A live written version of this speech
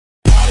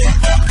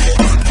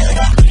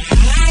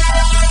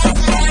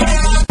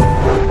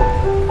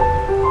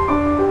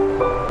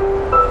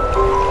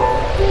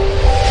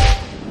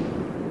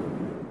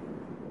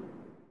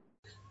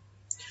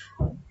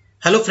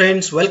Hello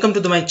friends, welcome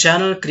to my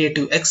channel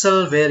Creative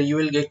Excel, where you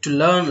will get to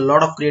learn a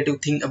lot of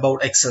creative thing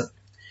about Excel.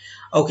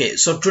 Okay,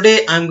 so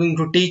today I'm going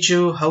to teach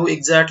you how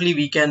exactly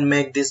we can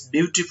make this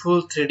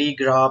beautiful 3D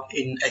graph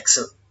in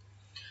Excel.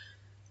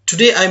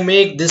 Today I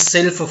make this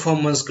self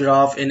performance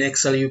graph in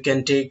Excel. You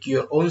can take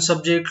your own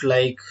subject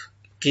like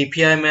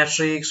KPI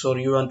matrix, or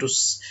you want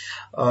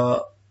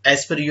to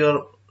as per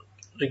your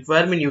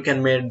requirement you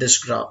can make this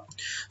graph.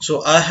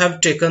 So I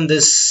have taken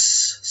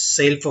this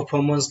sale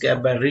performance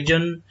gap by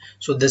region.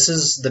 So this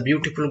is the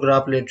beautiful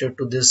graph related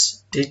to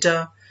this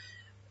data.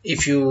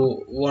 If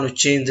you want to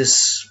change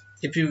this,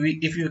 if you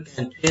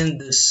can change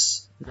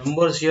this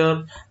numbers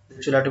here,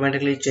 this will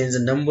automatically change the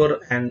number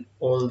and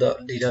all the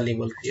data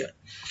labels here.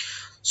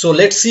 So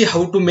let's see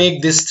how to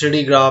make this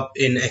 3D graph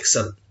in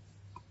Excel.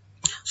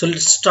 So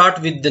let's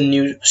start with the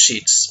new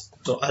sheets.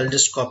 So I'll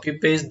just copy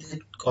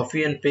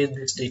and paste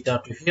this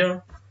data to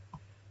here.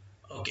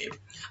 Okay,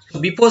 so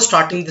before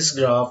starting this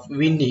graph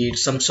we need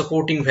some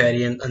supporting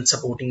variant and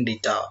supporting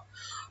data.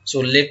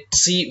 So let's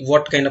see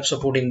what kind of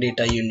supporting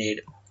data you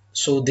need.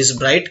 So this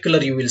bright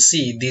color you will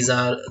see, these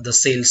are the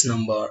sales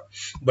number,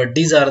 but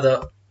these are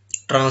the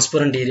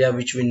transparent area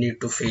which we need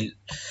to fill.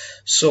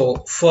 So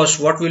first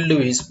what we'll do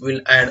is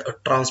we'll add a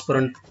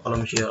transparent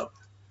column here.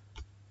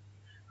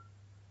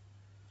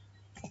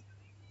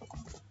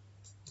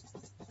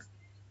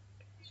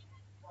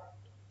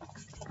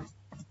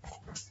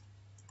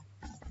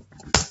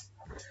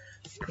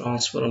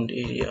 Transparent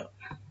area.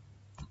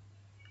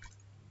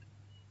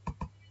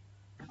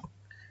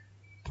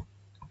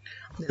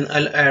 Then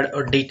I'll add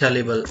a data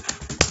label.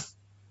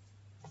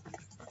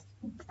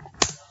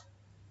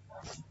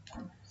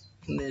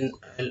 Then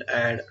I'll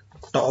add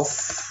top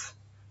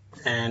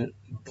and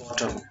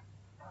bottom.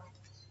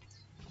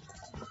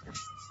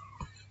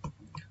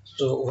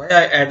 So why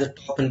I add the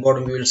top and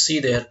bottom, you will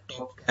see there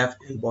top cap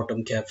and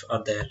bottom cap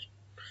are there.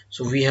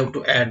 So we have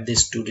to add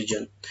these two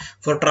region.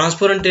 For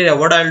transparent area,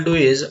 what I'll do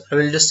is I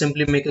will just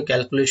simply make a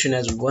calculation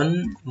as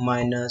 1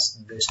 minus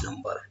this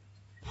number.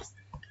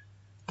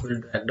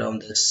 We'll drag down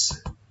this.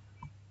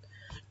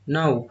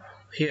 Now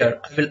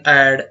here I will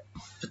add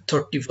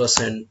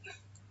 30%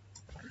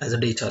 as a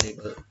data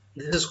label.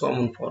 This is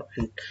common for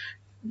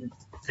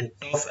and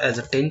top as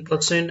a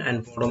 10%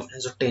 and bottom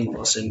as a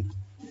 10%.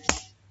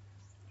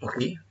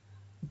 Okay,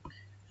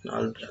 now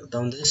I'll drag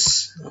down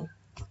this.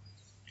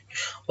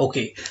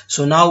 Okay,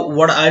 so now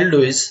what I'll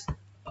do is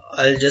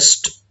I'll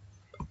just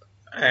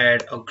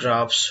add a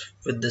graphs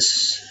with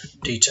this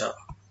data.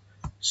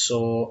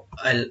 So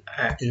I'll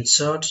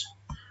insert,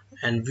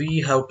 and we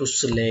have to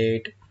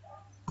select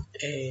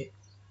a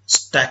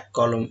stack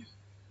column,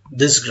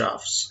 this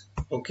graphs.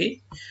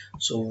 Okay,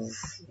 so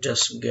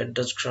just get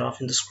this graph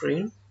in the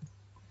screen,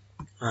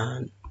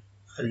 and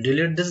I'll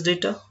delete this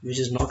data which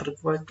is not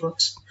required to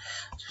us.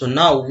 So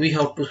now we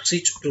have to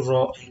switch to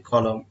row and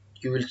column.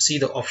 You will see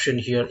the option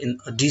here in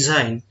a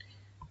design.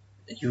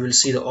 You will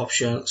see the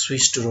option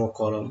switch to row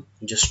column.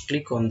 Just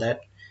click on that,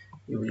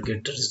 you will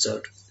get the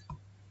result.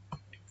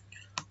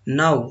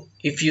 Now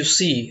if you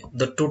see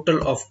the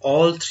total of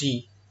all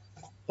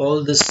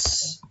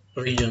this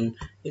region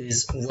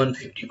is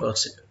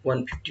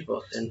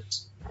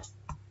 150%.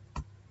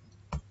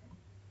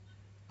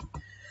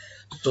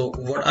 So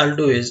what I'll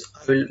do is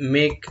I will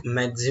make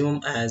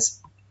maximum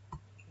as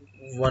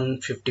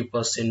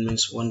 150%,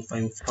 means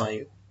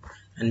 1.5,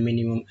 and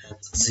minimum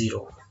as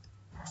 0.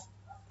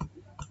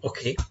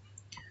 Okay,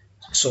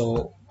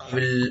 so I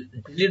will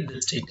delete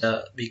this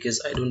data because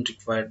I don't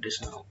require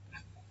this now.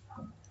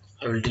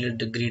 I will delete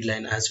the grid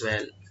line as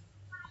well.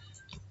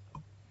 I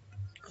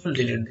will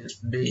delete this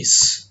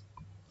base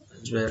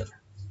as well,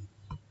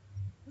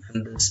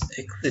 and this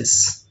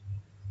axis.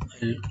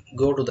 I'll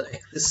go to the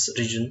axis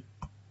region.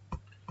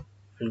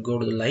 I'll go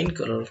to the line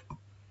color.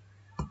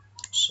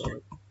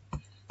 Sorry,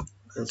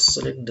 I'll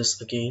select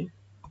this again.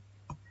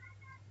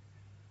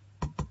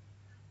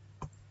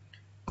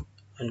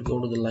 I'll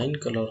go to the line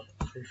color.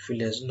 I'll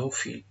fill as no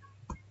fill.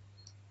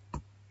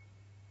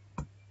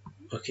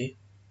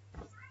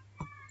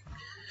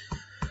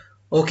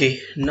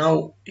 Okay,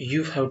 now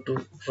you have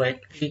to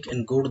right click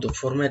and go to the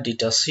format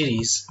data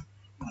series.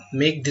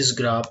 Make this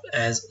graph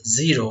as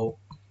 0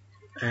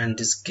 and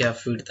this gap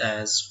width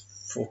as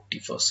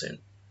 40%.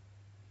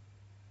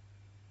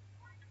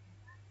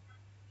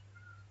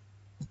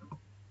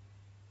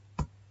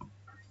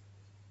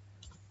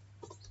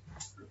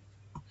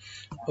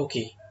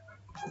 Okay,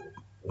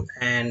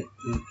 and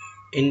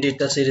in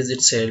data series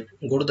itself,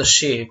 go to the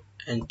shape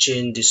and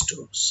change this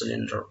to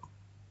cylinder.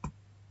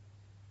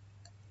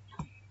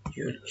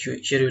 Here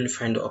you will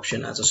find the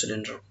option as a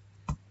cylinder.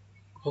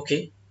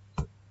 Okay,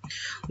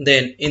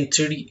 then in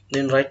 3D,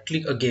 then right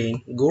click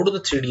again, go to the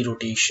 3D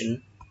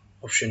rotation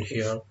option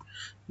here,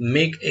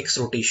 make X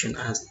rotation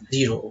as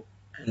 0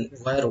 and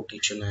Y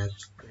rotation as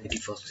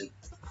 20%.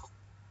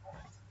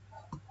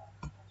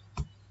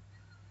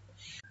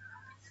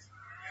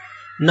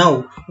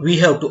 Now we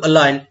have to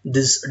align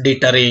this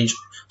data range.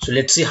 So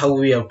let's see how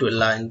we have to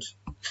align.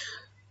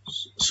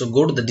 So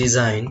go to the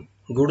design,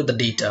 go to the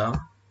data,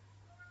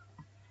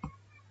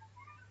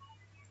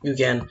 you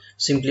can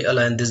simply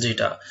align this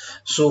data.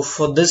 So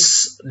for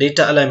this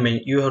data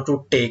alignment, you have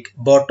to take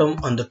bottom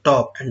on the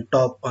top and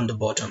top on the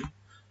bottom.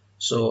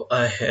 So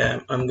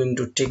I'm going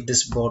to take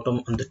this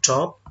bottom on the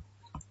top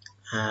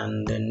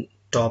and then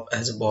top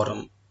as a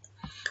bottom,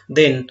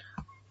 then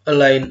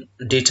align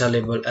data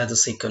label as a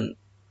second.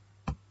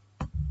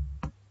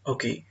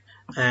 Okay,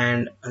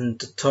 and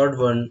the third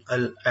one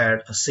I'll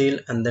add a cell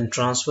and then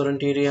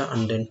transparent area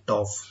and then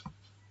top.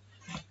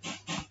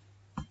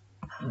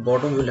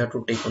 Bottom will have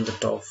to take on the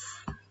top.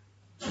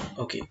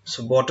 Okay,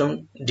 so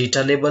bottom,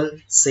 data label,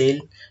 cell,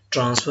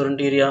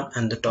 transparent area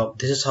and the top.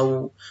 This is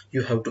how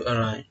you have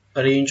to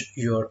arrange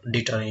your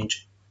data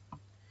range.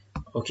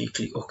 Okay,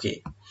 click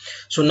OK.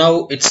 So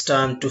now it's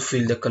time to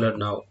fill the color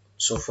now.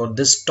 So for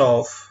this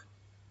top,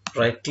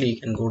 right click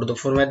and go to the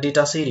format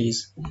data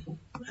series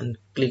and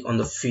click on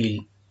the fill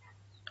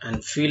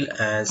and fill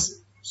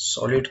as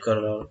solid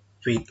color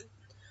with,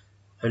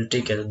 I'll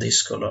take as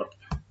this color.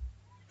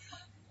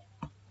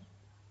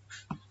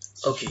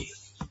 Okay,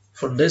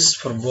 for this,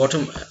 for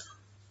bottom,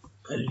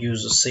 I'll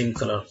use the same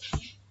color.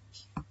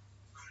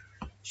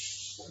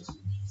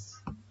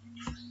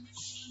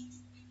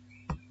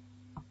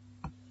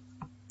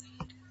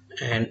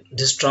 And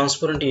this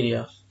transparent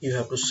area, you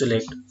have to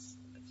select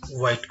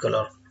white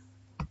color,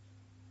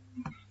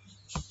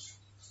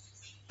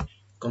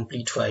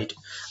 complete white,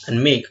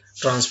 and make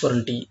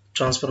transparency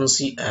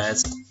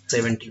as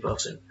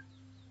 70%.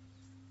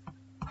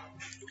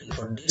 And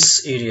for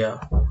this area,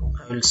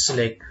 I will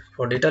select,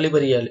 for data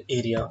library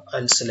area,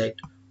 I'll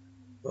select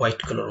white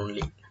color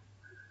only.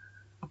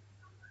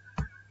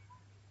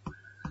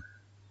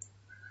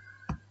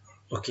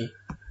 Okay.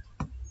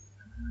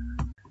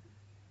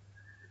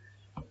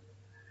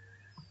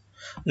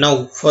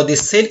 Now for the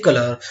cell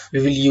color, we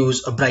will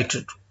use a bright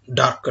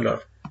dark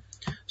color.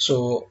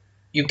 So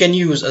you can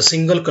use a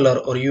single color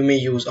or you may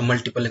use a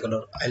multiple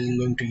color. I'm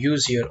going to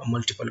use here a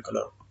multiple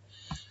color.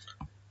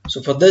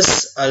 So for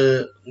this,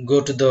 I'll go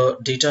to the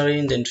data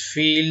range, then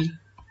fill,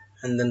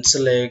 and then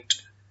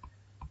select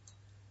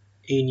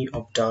any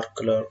of dark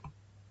color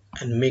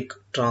and make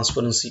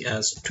transparency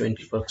as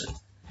 20%.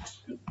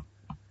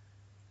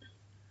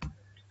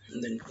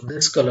 And then for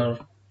this color,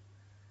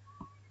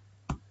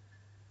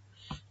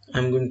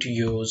 I'm going to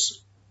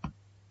use,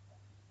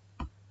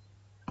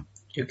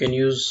 you can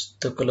use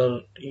the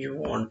color you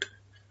want,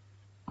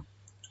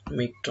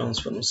 make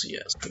transparency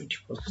as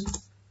 20%.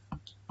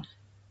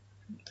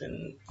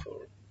 Then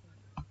for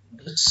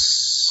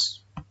this,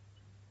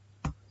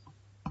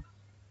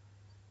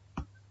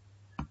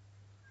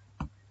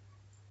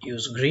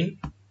 use green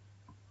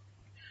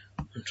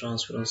and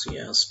transparency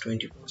as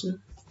 20%.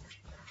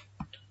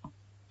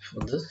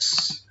 For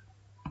this,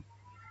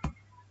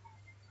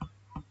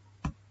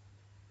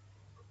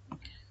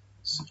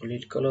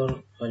 solid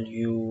color, I'll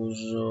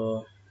use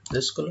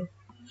this color.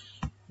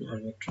 I'll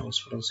make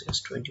transparency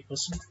as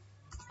 20%.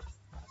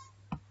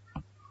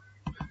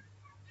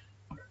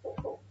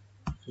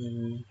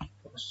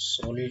 For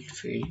solid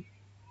fill,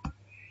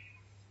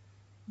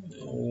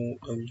 now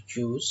I'll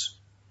use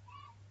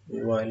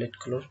violet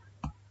color.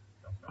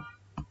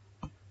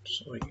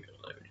 Sorry,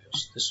 I will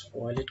use this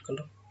violet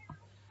color.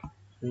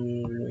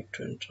 We'll make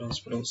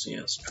transparency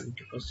as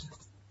 20%.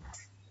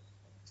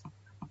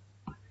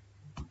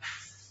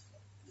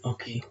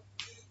 Okay,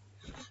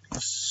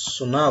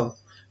 so now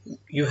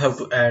you have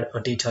to add a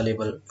data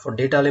label. For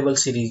data label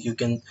series, you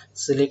can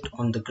select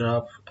on the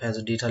graph as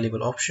a data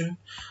label option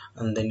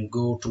and then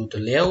go to the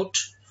layout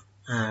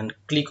and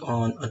click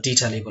on a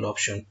data label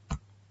option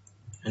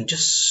and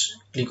just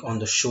click on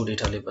the show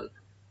data label.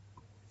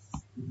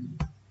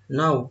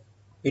 Now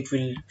it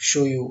will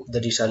show you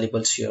the data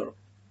labels here.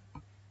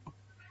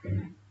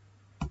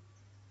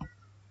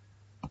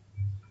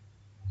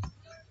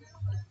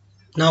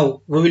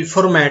 Now we will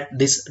format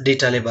this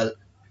data label.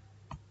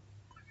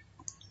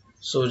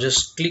 So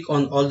just click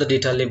on all the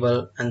data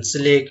label and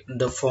select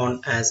the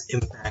font as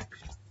impact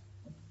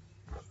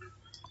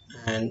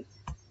and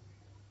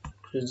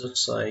increase the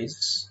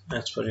size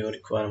as per your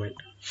requirement.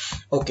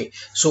 Okay,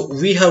 so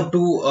we have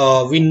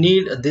to we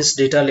need this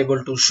data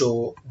label to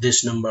show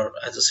this number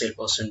as a sale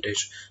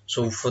percentage.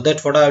 So for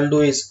that, what I'll do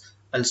is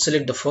I'll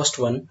select the first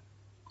one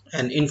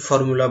and in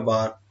formula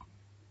bar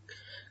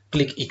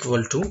click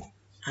equal to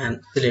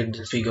and select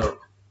the figure.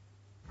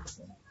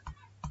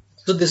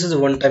 So this is a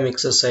one-time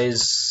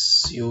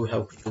exercise you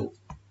have to do.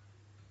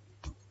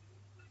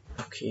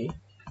 Okay,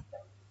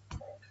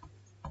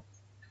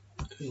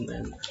 and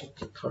then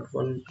the third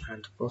one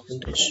and the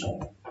percentage.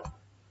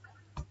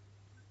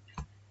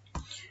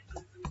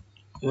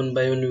 One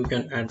by one you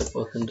can add the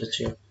percentage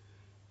here.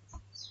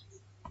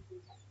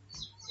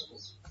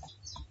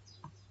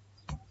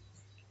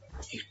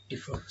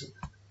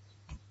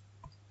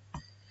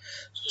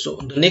 So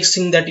the next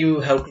thing that you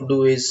have to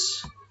do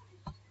is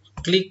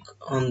click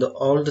on the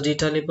all the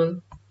data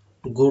label,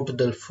 go to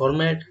the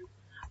format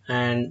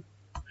and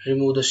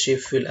remove the shape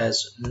fill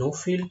as no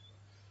fill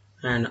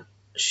and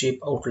shape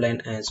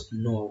outline as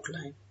no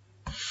outline.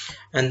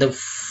 And the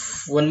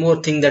one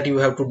more thing that you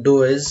have to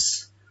do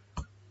is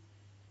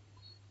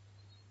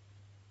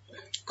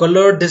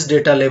color this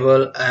data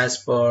label as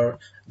per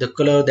the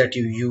color that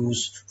you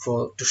use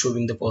for to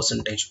showing the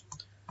percentage.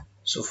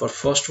 So for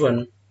first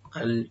one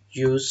I'll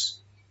use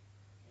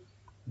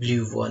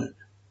blue one.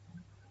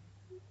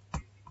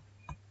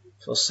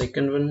 For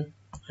second one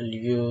I'll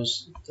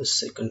use the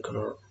second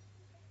color.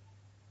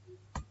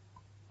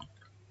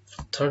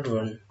 For third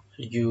one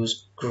I'll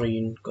use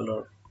green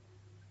color.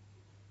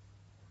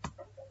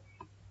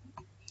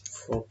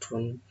 Fourth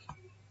one.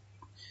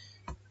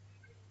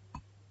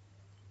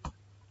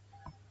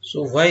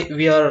 So why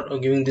we are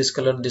giving this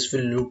color? This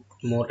will look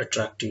more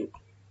attractive.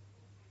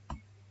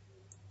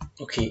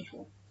 Okay,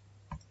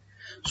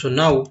 so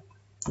now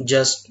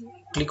just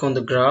click on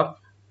the graph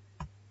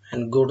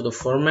and go to the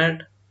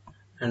format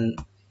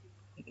and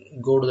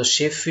go to the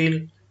shape fill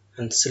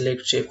and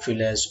select shape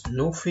fill as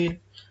no fill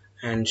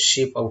and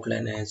shape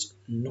outline as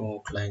no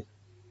outline.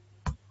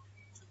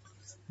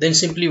 Then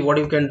simply what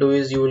you can do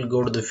is you will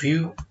go to the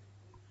view,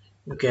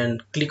 you can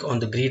click on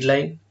the grid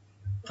line,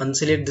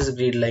 unselect this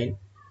grid line,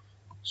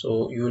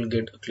 so you will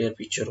get a clear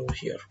picture over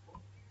here.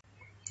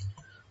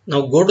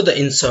 Now go to the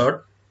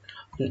insert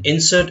and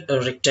insert a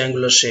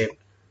rectangular shape,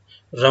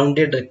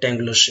 rounded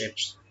rectangular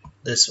shapes,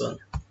 this one.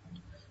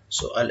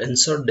 So I'll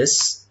insert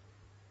this.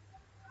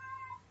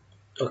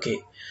 Okay,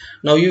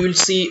 now you will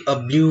see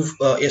a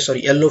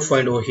yellow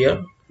point over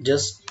here.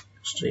 Just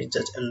stretch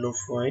that yellow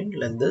point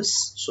like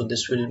this, so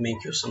this will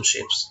make you some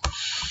shapes.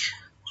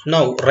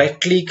 Now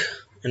right click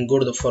and go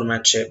to the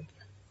format shape.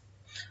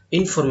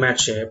 In format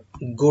shape,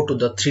 go to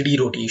the 3D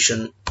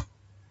rotation.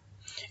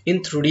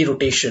 In 3D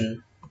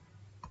rotation,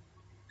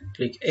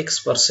 click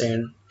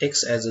X%,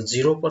 X as a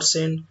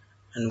 0%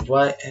 and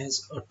Y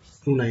as a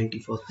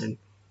 290%.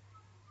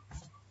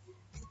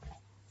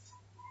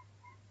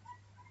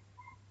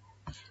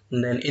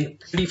 And then in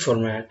 3D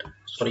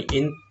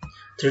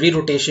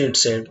rotation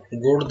itself,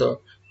 go to the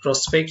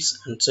prospects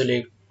and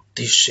select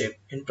this shape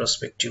in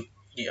perspective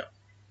area.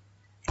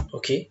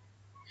 Okay,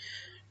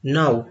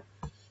 now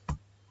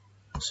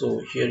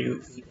so here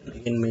you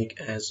can make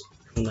as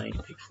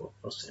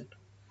 294%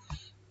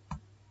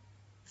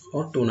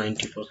 or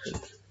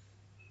 290%.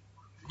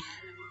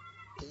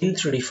 In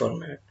 3D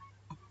format,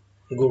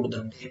 go to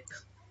the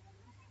depth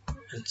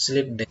and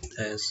select depth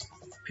as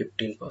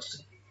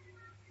 15%.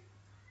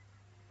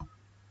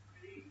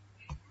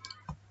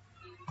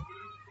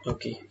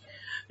 Okay,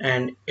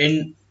 and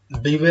in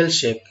bevel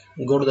shape,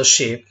 go to the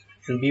shape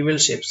and bevel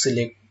shape,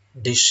 select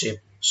this shape,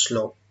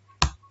 slope,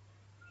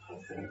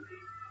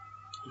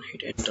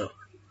 hit enter.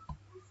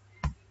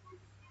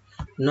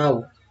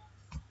 Now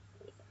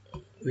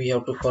we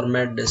have to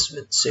format this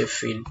with shape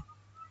fill.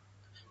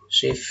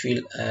 Shape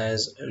fill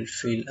as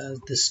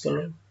this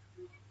color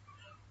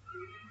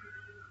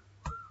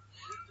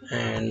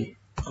and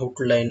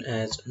outline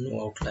as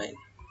no outline.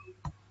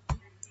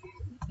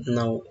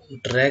 Now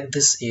drag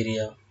this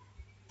area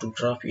to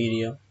graph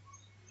area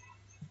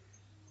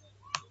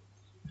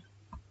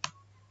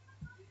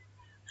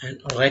and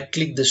right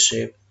click this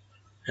shape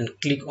and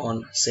click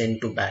on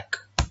send to back,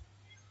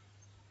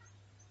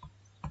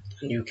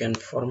 and you can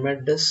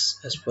format this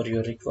as per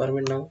your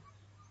requirement. Now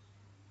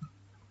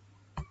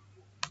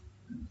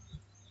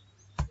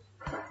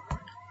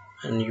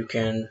and you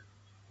can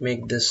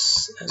make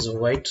this as a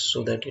white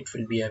so that it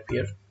will be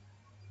appear.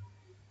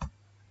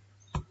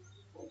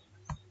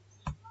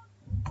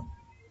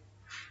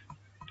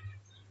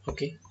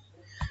 Okay,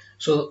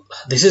 so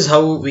this is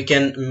how we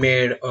can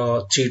made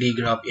a 3D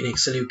graph in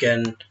Excel. You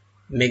can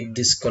make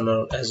this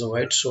color as a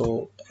white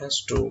so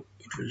as to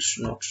it will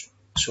not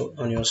show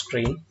on your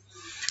screen.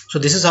 So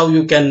this is how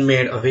you can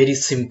made a very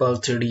simple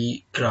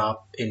 3D graph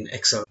in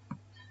Excel.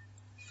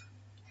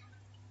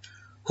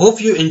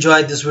 Hope you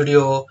enjoyed this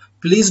video.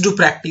 Please do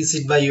practice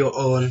it by your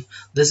own.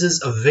 This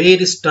is a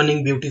very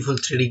stunning, beautiful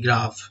 3D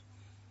graph.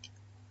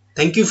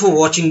 Thank you for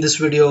watching this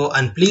video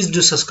and please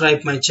do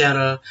subscribe my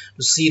channel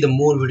to see the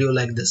more video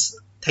like this.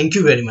 Thank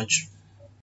you very much.